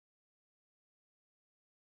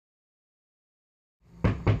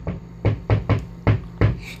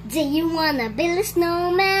Do you wanna build a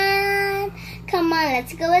snowman? Come on,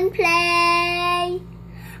 let's go and play.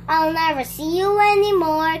 I'll never see you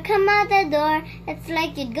anymore. Come out the door, it's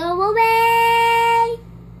like you'd go away.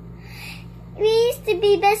 We used to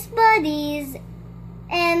be best buddies,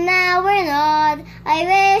 and now we're not.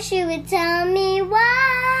 I wish you would tell me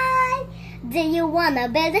why. Do you wanna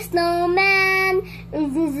build a snowman?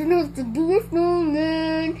 Is this enough to be a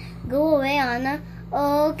snowman? Go away, Anna.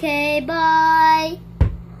 Okay, bye.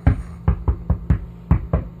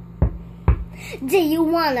 Do you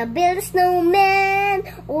wanna build a snowman?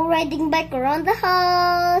 Or riding bike around the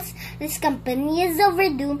halls? This company is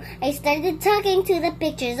overdue. I started talking to the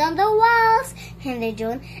pictures on the walls. Henry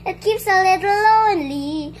Joan, it keeps a little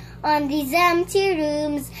lonely on these empty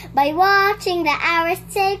rooms by watching the hours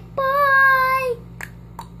tick by.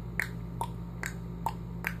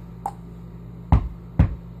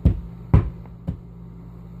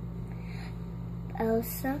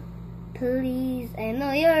 Elsa, please, I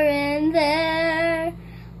know you're in there.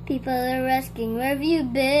 People are asking, where have you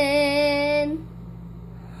been?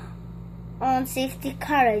 On safety,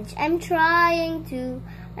 courage, I'm trying to.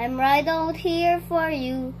 I'm right out here for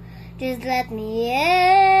you. Just let me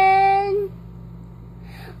in.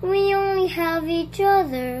 We only have each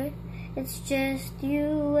other. It's just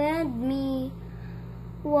you and me.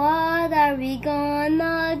 What are we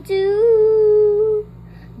gonna do?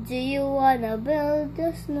 Do you wanna build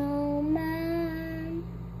a snowman?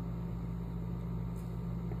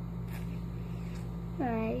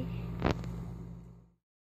 Bye.